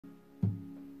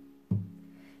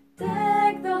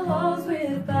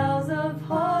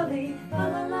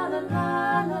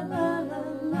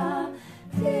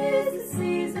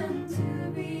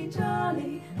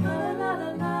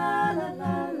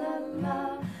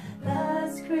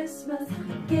Christmas,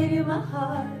 I gave you my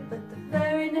heart, but the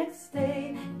very next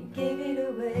day you gave it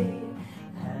away.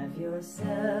 Have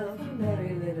yourself a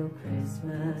merry little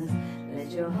Christmas, let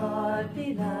your heart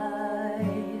be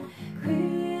light.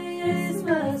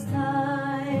 Christmas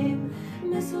time,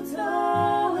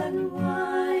 mistletoe and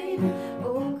wine.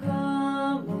 Oh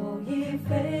come, all ye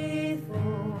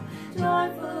faithful,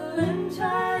 joyful and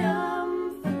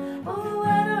triumphant. Oh, the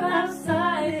weather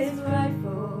outside is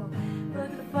frightful,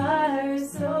 but the fire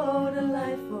is so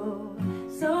delightful.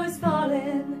 So it's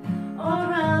falling all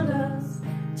around us,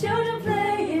 children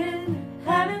playing,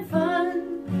 having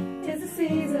fun. 'Tis the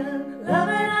season, love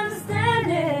and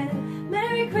understanding.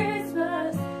 Merry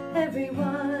Christmas,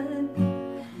 everyone.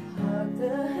 Hark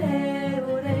the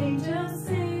herald angels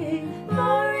sing,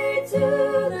 glory to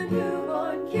the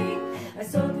newborn King. I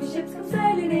saw 3 ships come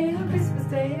sailing in on Christmas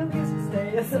Day, on Christmas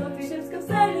Day. I saw 3 ships come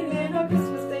sailing in on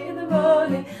Christmas Day in the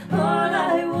morning. All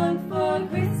I want for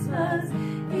Christmas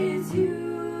is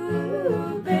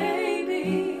you,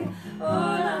 baby.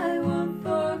 All I want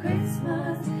for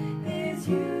Christmas is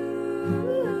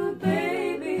you,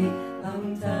 baby.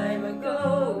 Long time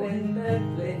ago in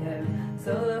Medley,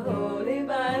 so the Holy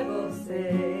Bible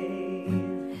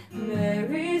says,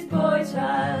 Mary's boy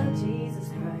child, Jesus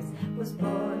Christ, was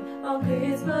born on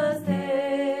Christmas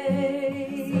Day.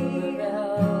 Silver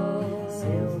bells,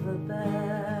 silver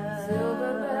bells,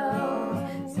 silver bells,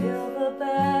 silver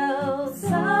bells,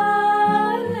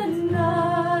 silent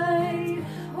night,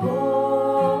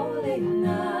 holy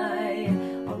night.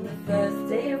 On the first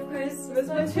day of Christmas,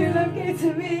 my true love gave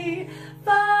to me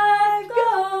 5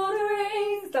 gold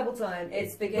rings. Double time.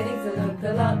 It's beginning to look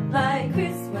a lot like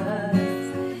Christmas.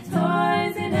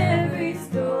 Toys in every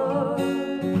store.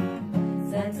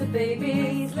 Santa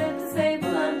baby's left a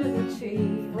table under the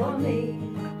tree for me.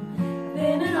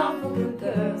 Been an awful good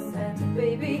girl, Santa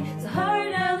baby, so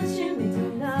hurry down the chimney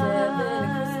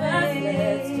tonight.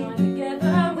 Let's join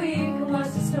together, we can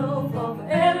watch the snow fall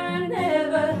forever and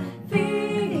ever.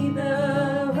 Feed the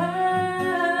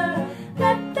world,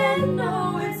 let them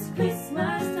know it's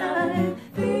Christmas time.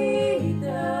 Feed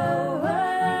the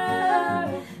world,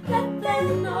 let them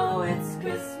know it's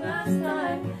Christmas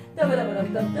time.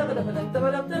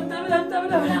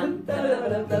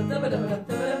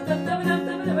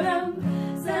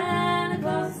 Santa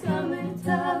Claus is coming to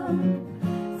town.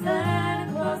 Santa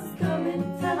Claus is coming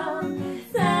to town.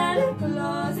 Santa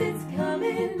Claus is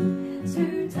coming to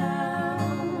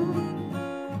town.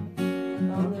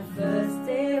 On the first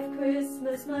day of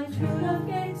Christmas, my true love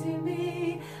gave to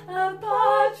me a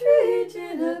partridge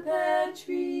in a pear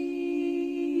tree.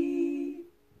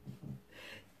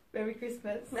 Merry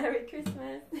Christmas. Merry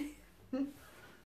Christmas.